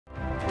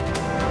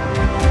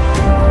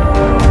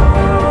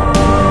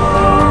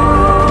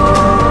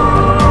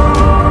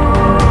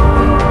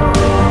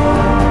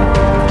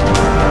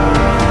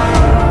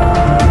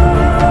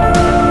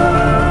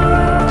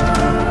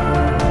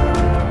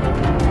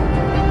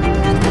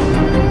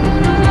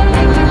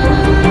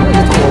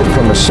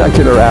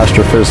secular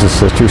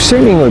astrophysicist who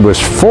seemingly was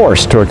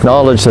forced to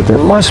acknowledge that there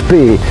must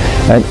be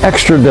an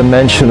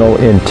extra-dimensional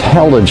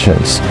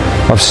intelligence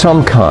of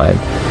some kind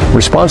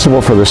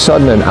responsible for the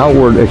sudden and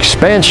outward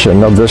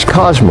expansion of this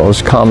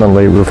cosmos,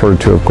 commonly referred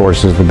to, of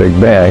course, as the Big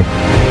Bang.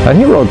 And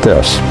he wrote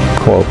this,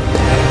 quote,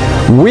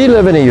 "We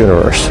live in a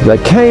universe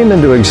that came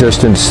into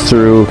existence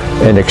through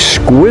an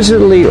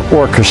exquisitely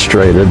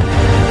orchestrated,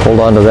 hold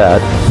on to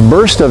that,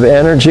 burst of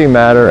energy,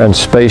 matter, and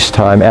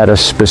space-time at a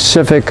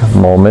specific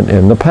moment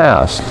in the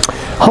past."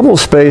 Hubble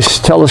Space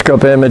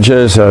Telescope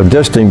images of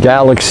distant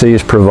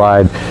galaxies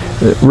provide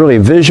really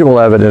visual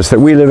evidence that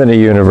we live in a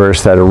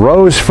universe that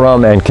arose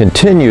from and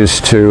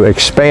continues to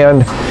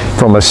expand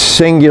from a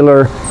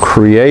singular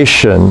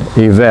creation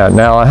event.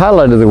 Now, I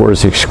highlighted the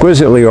words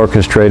exquisitely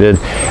orchestrated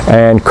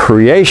and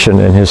creation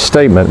in his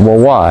statement. Well,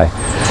 why?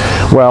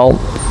 Well,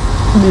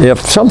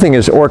 if something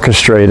is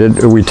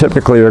orchestrated, we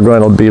typically are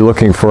going to be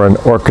looking for an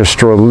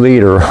orchestra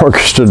leader,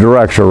 orchestra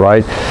director,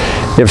 right?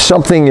 If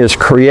something is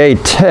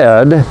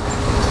created,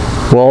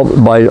 well,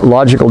 by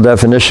logical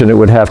definition, it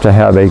would have to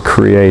have a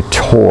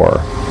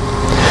creator.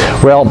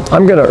 Well,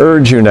 I'm going to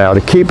urge you now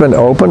to keep an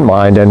open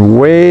mind and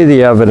weigh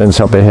the evidence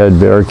up ahead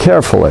very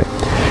carefully.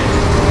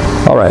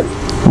 All right,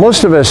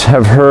 most of us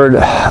have heard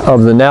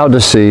of the now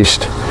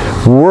deceased,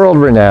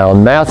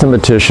 world-renowned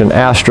mathematician,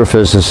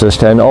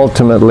 astrophysicist, and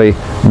ultimately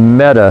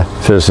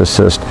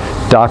metaphysicist,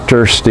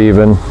 Dr.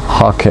 Stephen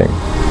Hawking.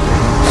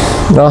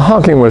 Now,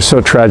 Hawking was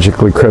so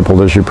tragically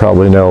crippled, as you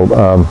probably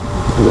know,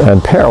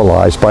 and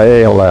paralyzed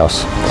by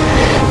ALS.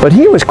 But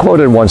he was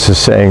quoted once as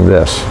saying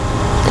this,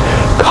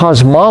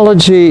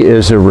 "Cosmology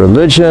is a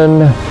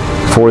religion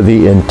for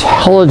the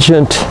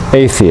intelligent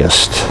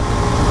atheist."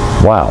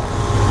 Wow.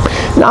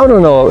 Now, I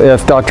don't know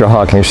if Dr.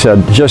 Hawking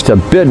said just a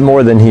bit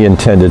more than he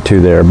intended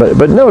to there,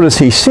 but notice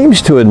he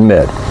seems to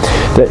admit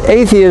that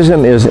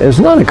atheism is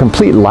not a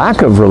complete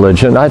lack of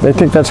religion. I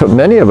think that's what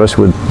many of us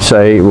would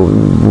say.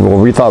 Well,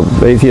 we thought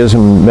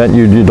atheism meant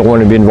you don't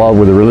want to be involved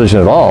with a religion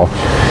at all.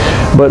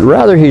 But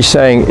rather he's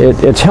saying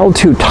it's held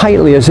too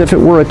tightly as if it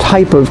were a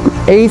type of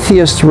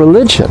atheist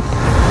religion.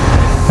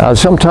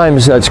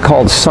 Sometimes that's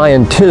called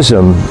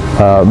scientism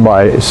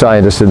by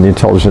scientists in the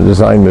intelligent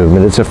design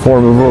movement. It's a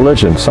form of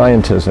religion,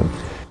 scientism.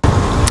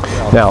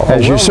 Now,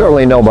 as you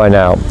certainly know by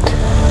now,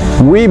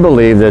 we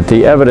believe that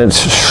the evidence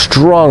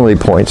strongly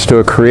points to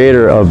a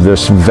creator of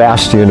this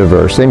vast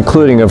universe,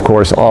 including, of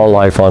course, all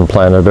life on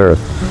planet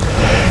Earth,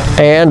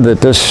 and that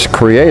this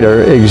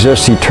creator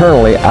exists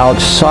eternally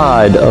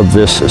outside of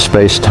this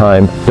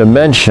space-time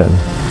dimension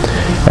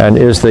and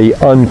is the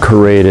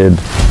uncreated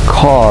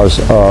cause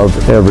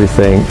of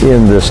everything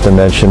in this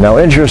dimension. Now,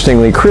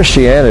 interestingly,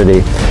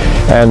 Christianity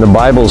and the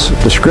Bible's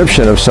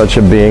description of such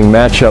a being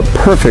match up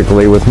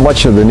perfectly with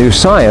much of the new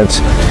science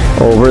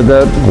over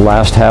the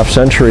last half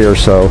century or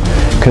so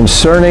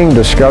concerning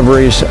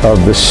discoveries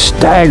of the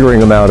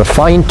staggering amount of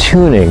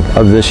fine-tuning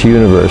of this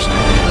universe,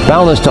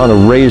 balanced on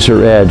a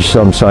razor edge,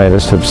 some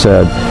scientists have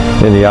said,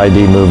 in the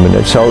ID movement.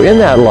 And so in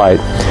that light,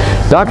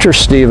 Dr.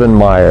 Stephen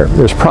Meyer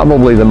is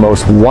probably the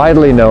most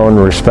widely known,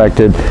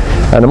 respected,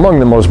 and among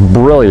the most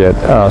brilliant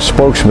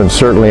spokesmen,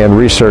 certainly, and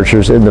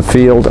researchers in the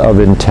field of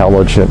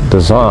intelligent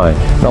design.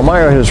 Now,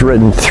 Meyer has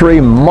written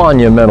 3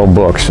 monumental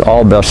books,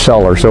 all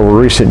bestsellers over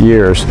recent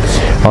years,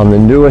 on the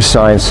newest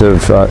science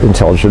of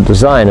intelligent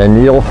design,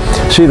 and you'll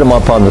see them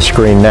up on the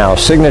screen now.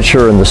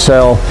 Signature in the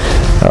Cell,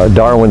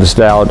 Darwin's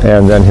Doubt,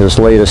 and then his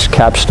latest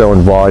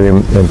capstone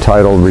volume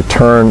entitled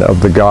Return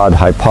of the God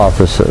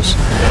Hypothesis.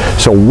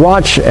 So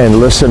watch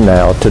and listen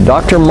now to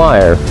Dr.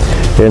 Meyer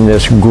in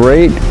this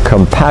great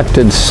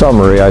compacted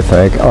summary, I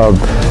think, of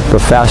the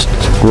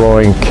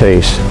fast-growing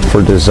case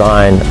for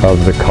design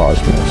of the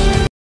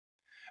cosmos.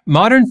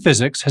 Modern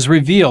physics has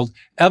revealed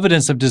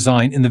evidence of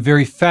design in the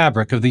very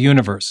fabric of the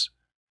universe.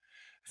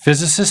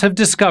 Physicists have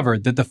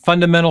discovered that the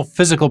fundamental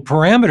physical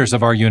parameters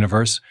of our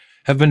universe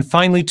have been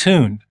finely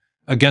tuned,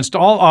 against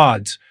all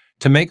odds,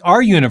 to make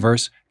our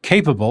universe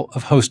capable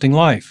of hosting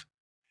life.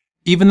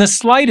 Even the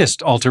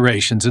slightest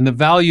alterations in the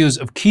values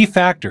of key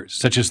factors,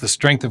 such as the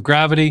strength of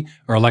gravity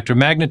or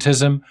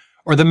electromagnetism,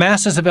 or the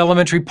masses of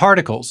elementary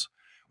particles,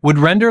 would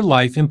render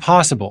life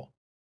impossible.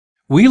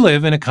 We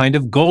live in a kind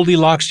of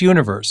Goldilocks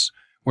universe,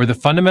 where the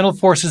fundamental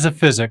forces of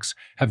physics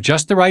have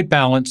just the right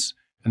balance,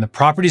 and the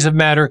properties of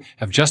matter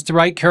have just the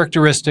right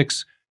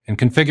characteristics and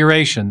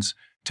configurations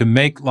to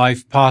make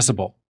life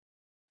possible.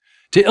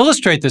 To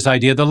illustrate this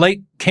idea, the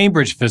late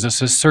Cambridge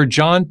physicist Sir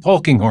John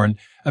Polkinghorne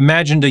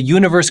imagined a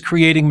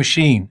universe-creating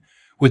machine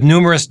with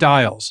numerous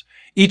dials,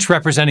 each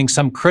representing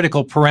some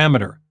critical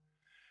parameter.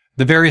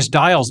 The various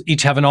dials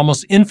each have an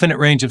almost infinite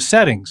range of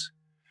settings,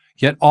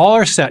 yet all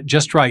are set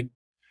just right.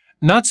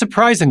 Not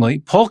surprisingly,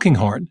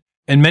 Polkinghorne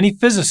and many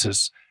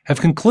physicists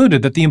have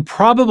concluded that the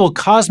improbable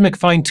cosmic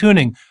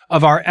fine-tuning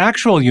of our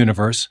actual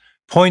universe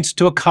points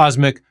to a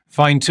cosmic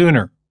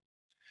fine-tuner.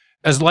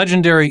 As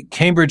legendary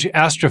Cambridge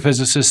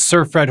astrophysicist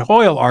Sir Fred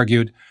Hoyle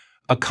argued,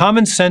 a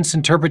common-sense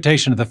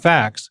interpretation of the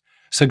facts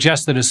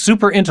suggests that a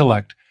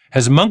super-intellect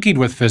has monkeyed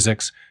with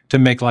physics to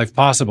make life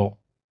possible.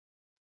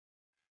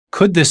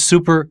 Could this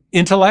super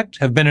intellect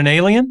have been an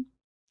alien?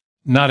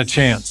 Not a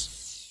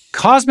chance.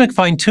 Cosmic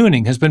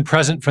fine-tuning has been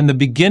present from the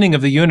beginning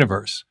of the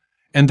universe,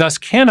 and thus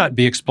cannot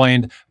be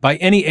explained by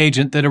any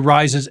agent that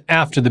arises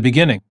after the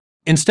beginning.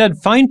 Instead,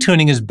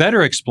 fine-tuning is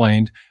better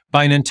explained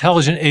by an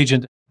intelligent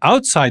agent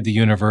outside the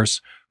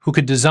universe who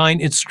could design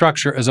its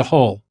structure as a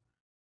whole.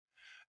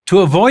 To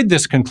avoid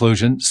this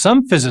conclusion,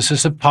 some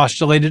physicists have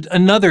postulated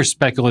another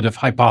speculative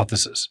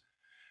hypothesis: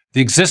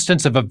 the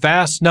existence of a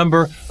vast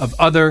number of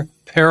other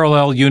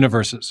parallel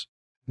universes.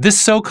 This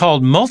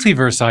so-called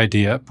multiverse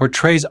idea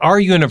portrays our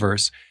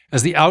universe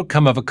as the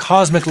outcome of a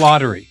cosmic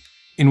lottery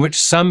in which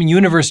some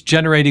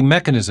universe-generating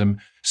mechanism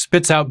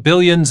spits out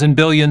billions and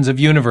billions of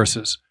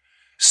universes,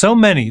 so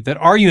many that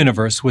our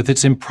universe, with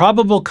its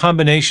improbable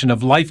combination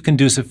of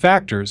life-conducive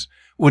factors,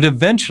 would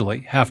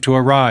eventually have to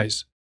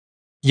arise.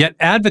 Yet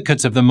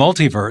advocates of the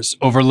multiverse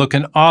overlook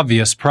an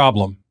obvious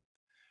problem.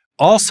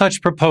 All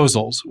such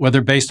proposals,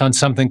 whether based on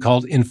something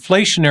called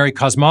inflationary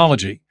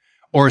cosmology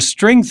or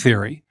string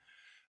theory,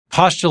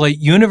 postulate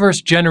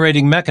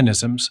universe-generating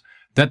mechanisms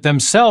that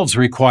themselves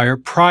require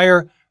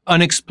prior,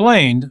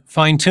 unexplained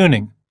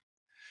fine-tuning,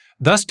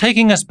 thus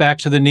taking us back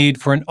to the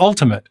need for an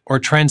ultimate or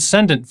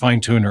transcendent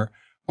fine-tuner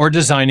or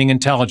designing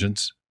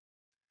intelligence.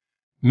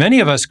 Many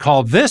of us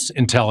call this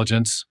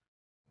intelligence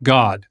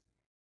God.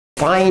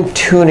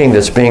 Fine-tuning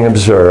that's being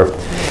observed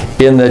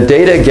in the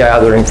data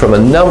gathering from a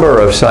number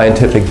of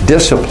scientific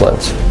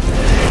disciplines.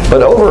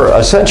 But over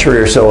a century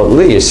or so at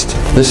least,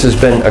 this has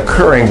been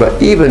occurring,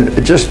 but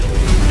even just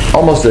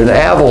almost an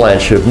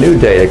avalanche of new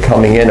data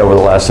coming in over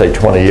the last, say,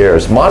 20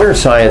 years. Modern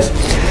science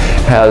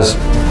has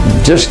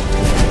just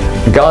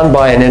gone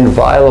by an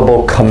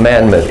inviolable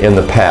commandment in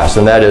the past,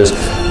 and that is,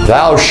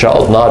 thou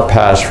shalt not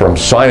pass from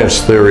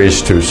science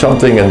theories to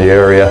something in the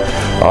area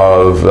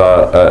of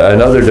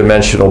another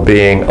dimensional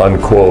being,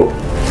 unquote.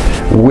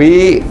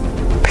 We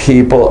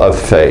people of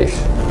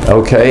faith,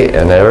 okay,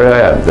 and there I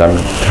am,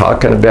 I'm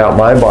talking about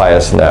my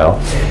bias now.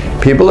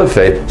 People of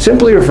faith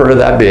simply refer to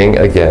that being,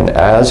 again,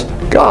 as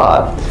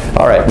God.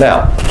 All right,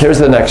 now, here's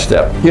the next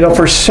step. You know,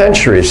 for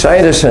centuries,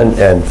 scientists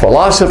and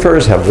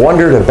philosophers have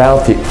wondered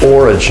about the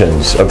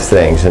origins of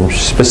things, and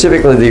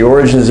specifically the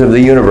origins of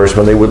the universe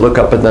when they would look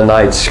up in the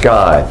night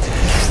sky,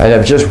 and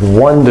have just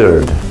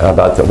wondered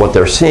about what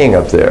they're seeing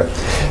up there.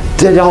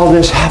 Did all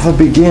this have a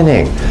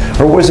beginning?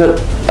 Or was it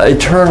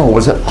eternal?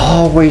 Was it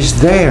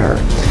always there?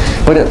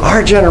 But in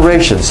our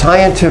generation,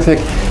 scientific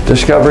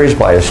discoveries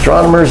by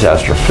astronomers,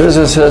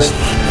 astrophysicists,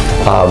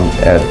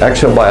 and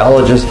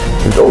exobiologists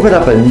have opened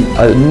up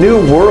a new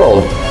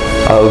world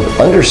of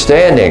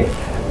understanding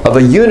of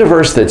a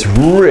universe that's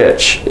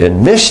rich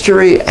in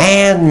mystery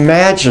and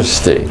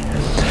majesty.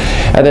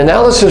 An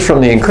analysis from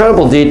the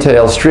incredible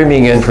details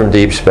streaming in from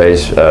deep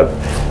space,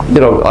 you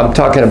know, I'm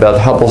talking about the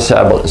Hubble,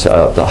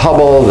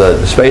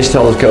 the Space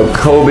Telescope,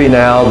 COBE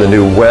now, the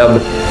new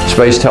Webb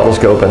Space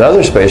Telescope, and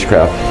other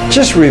spacecraft,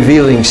 just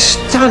revealing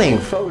stunning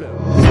photos.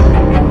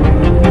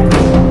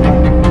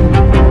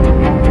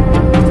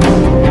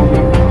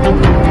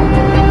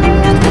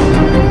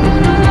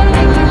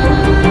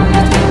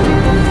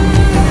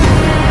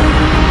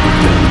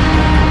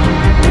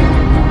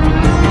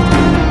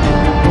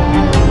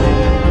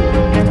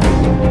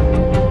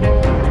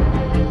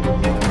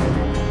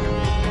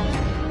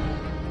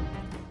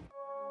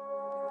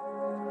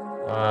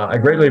 I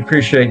greatly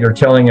appreciate your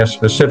telling us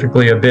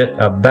specifically a bit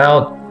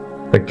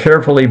about the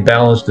carefully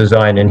balanced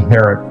design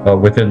inherent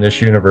within this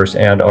universe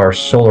and our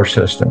solar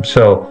system.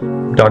 So,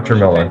 Dr.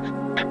 Miller.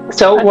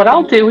 So what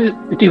I'll do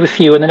with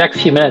you in the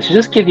next few minutes is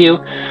just give you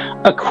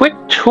a quick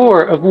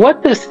tour of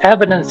what this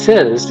evidence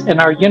is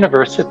in our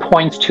universe that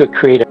points to a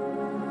creator.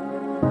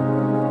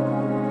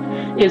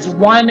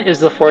 One is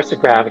the force of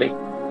gravity.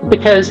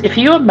 Because if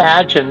you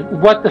imagine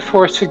what the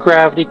force of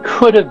gravity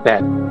could have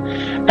been,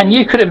 and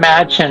you could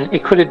imagine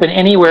it could have been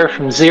anywhere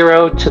from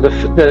 0 to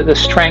the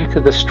strength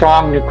of the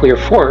strong nuclear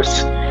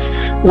force,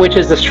 which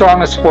is the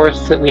strongest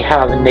force that we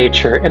have in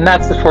nature, and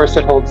that's the force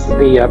that holds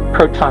the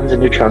protons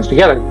and neutrons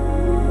together.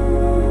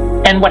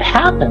 And what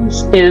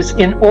happens is,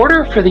 in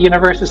order for the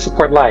universe to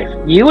support life,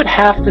 you would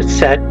have to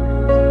set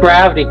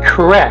gravity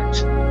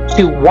correct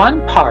to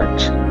 1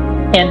 part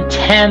in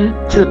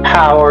 10 to the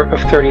power of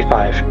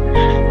 35.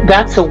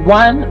 That's a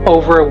 1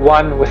 over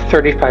 1 with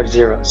 35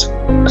 zeros.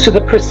 So the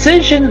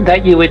precision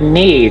that you would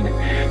need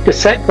to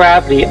set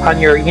gravity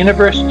on your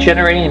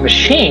universe-generating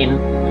machine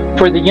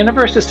for the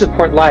universe to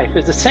support life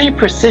is the same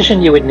precision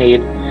you would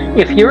need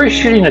if you were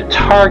shooting a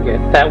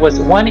target that was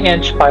 1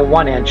 inch by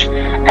 1 inch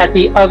at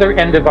the other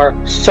end of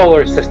our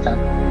solar system.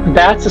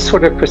 That's the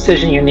sort of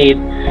precision you need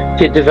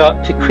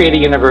to create a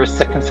universe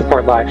that can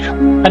support life.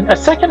 And a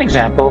second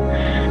example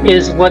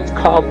is what's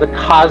called the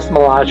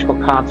cosmological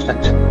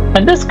constant.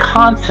 And this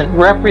constant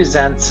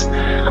represents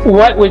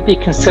what would be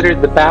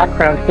considered the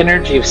background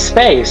energy of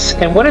space.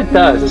 And what it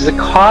does is it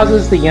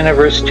causes the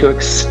universe to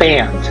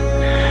expand.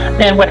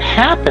 And what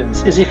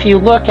happens is, if you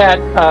look at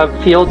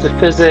fields of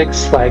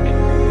physics like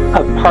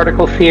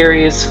particle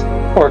theories,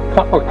 or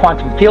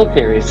quantum field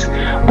theories,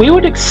 we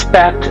would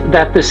expect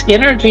that this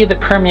energy that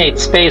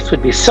permeates space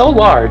would be so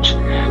large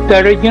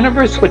that our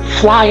universe would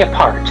fly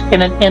apart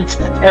in an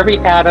instant. Every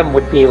atom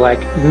would be like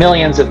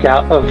millions of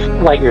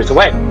light years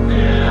away.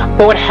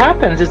 But what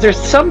happens is there's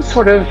some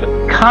sort of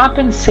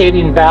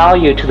compensating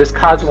value to this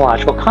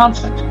cosmological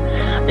constant.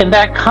 And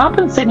that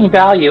compensating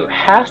value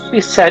has to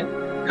be set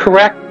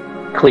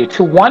correctly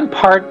to 1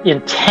 part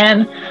in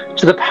 10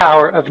 to the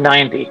power of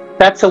 90.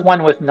 That's a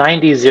 1 with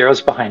 90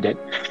 zeros behind it.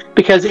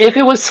 Because if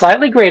it was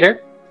slightly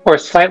greater or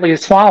slightly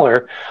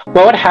smaller,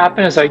 what would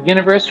happen is our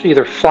universe would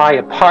either fly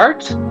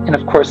apart, and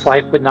of course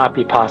life would not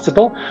be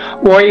possible,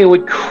 or it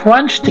would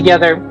crunch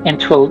together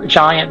into a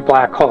giant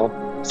black hole.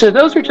 So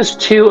those are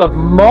just 2 of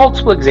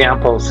multiple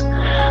examples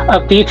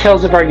of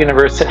details of our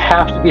universe that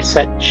have to be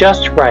set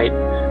just right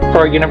for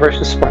our universe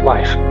to support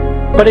life.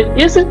 But it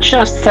isn't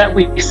just that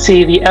we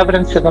see the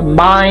evidence of a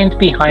mind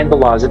behind the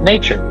laws of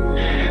nature.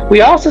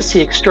 We also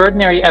see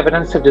extraordinary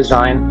evidence of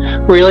design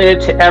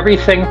related to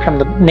everything from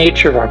the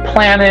nature of our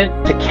planet,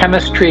 to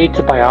chemistry,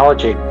 to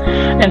biology.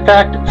 In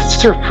fact,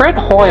 Sir Fred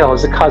Hoyle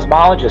is a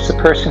cosmologist,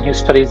 a person who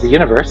studies the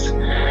universe,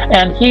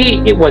 and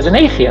he was an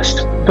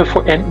atheist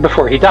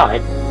before he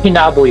died. He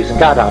now believes in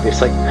God,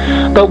 obviously.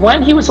 But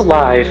when he was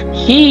alive,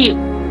 he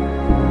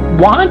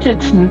wanted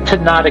to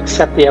not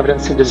accept the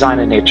evidence of design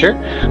in nature,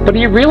 but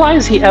he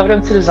realized the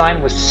evidence of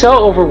design was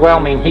so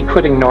overwhelming he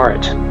could ignore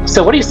it.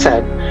 So what he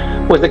said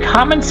was, the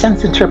common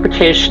sense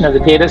interpretation of the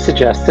data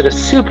suggests that a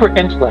super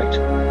intellect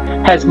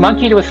has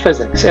monkeyed with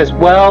physics as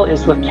well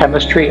as with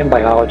chemistry and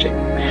biology.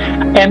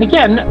 And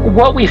again,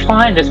 what we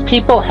find is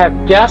people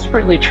have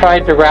desperately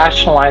tried to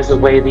rationalize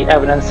away the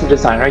evidence of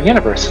design in our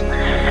universe.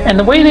 And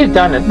the way they've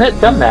done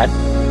that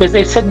is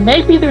they said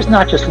maybe there's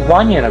not just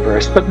one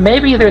universe, but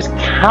maybe there's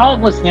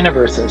countless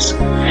universes.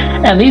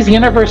 And these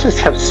universes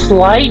have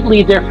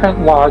slightly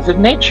different laws of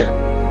nature.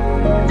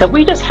 That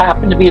we just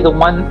happen to be in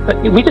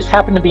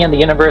the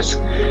universe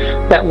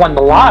that won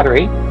the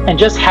lottery and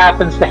just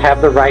happens to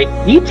have the right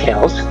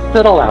details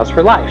that allows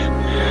for life.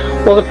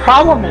 Well, the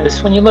problem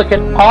is when you look at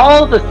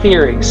all the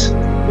theories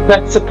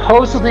that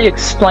supposedly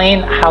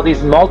explain how these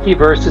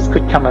multiverses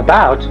could come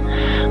about,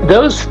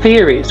 those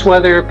theories,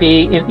 whether it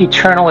be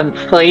eternal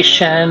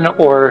inflation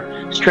or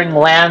string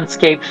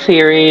landscape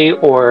theory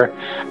or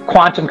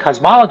quantum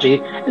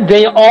cosmology,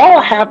 they all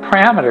have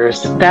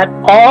parameters that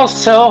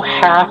also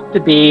have to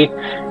be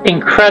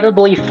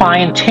incredibly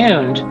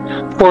fine-tuned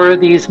for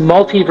these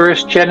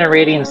multiverse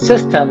generating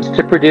systems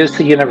to produce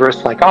a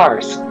universe like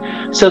ours.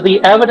 So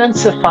the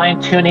evidence of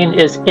fine-tuning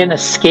is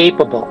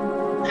inescapable.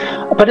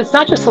 But it's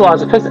not just the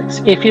laws of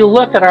physics. If you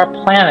look at our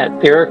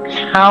planet, there are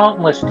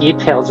countless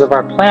details of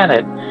our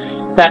planet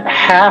that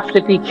have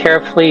to be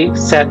carefully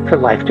set for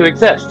life to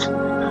exist.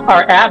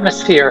 Our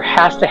atmosphere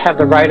has to have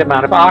the right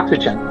amount of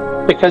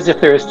oxygen, because if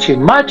there is too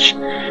much,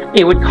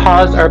 it would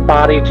cause our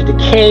body to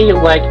decay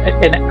like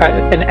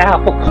an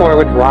apple core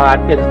would rot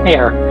in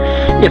air.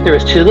 If there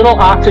was too little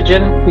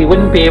oxygen, we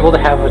wouldn't be able to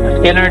have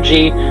enough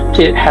energy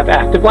to have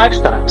active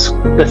lifestyles.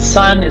 The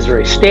sun is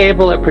very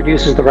stable. It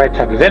produces the right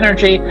type of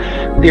energy.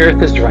 The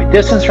Earth is the right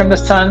distance from the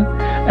sun,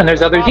 and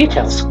there's other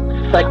details.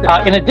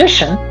 In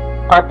addition,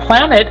 our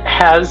planet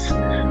has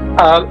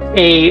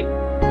a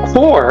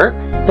core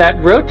that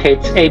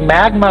rotates, a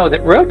magma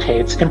that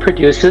rotates and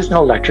produces an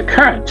electric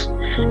current.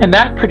 And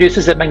that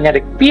produces a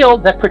magnetic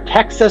field that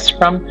protects us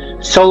from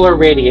solar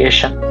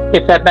radiation.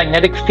 If that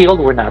magnetic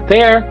field were not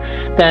there,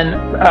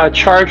 then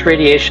charged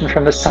radiation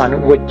from the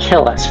sun would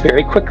kill us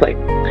very quickly.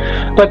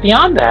 But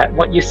beyond that,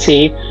 what you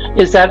see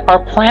is that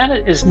our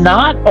planet is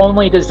not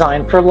only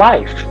designed for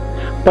life,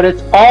 but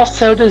it's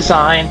also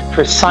designed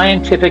for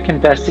scientific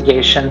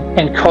investigation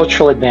and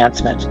cultural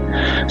advancement.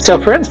 So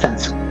for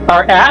instance,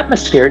 our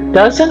atmosphere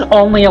doesn't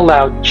only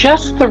allow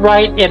just the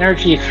right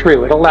energy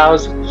through. It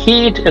allows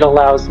heat, it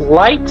allows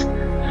light,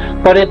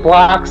 but it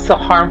blocks the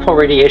harmful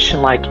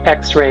radiation like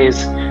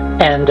X-rays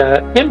and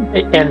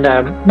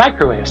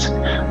microwaves.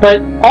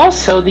 But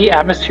also the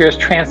atmosphere is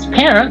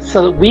transparent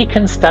so that we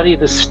can study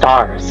the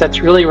stars.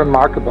 That's really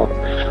remarkable.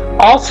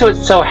 Also, it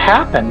so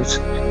happens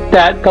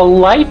that the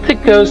light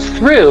that goes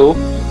through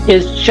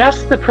is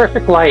just the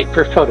perfect light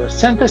for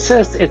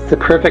photosynthesis. It's the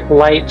perfect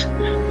light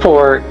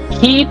for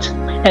heat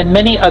and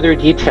many other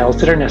details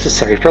that are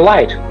necessary for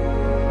light.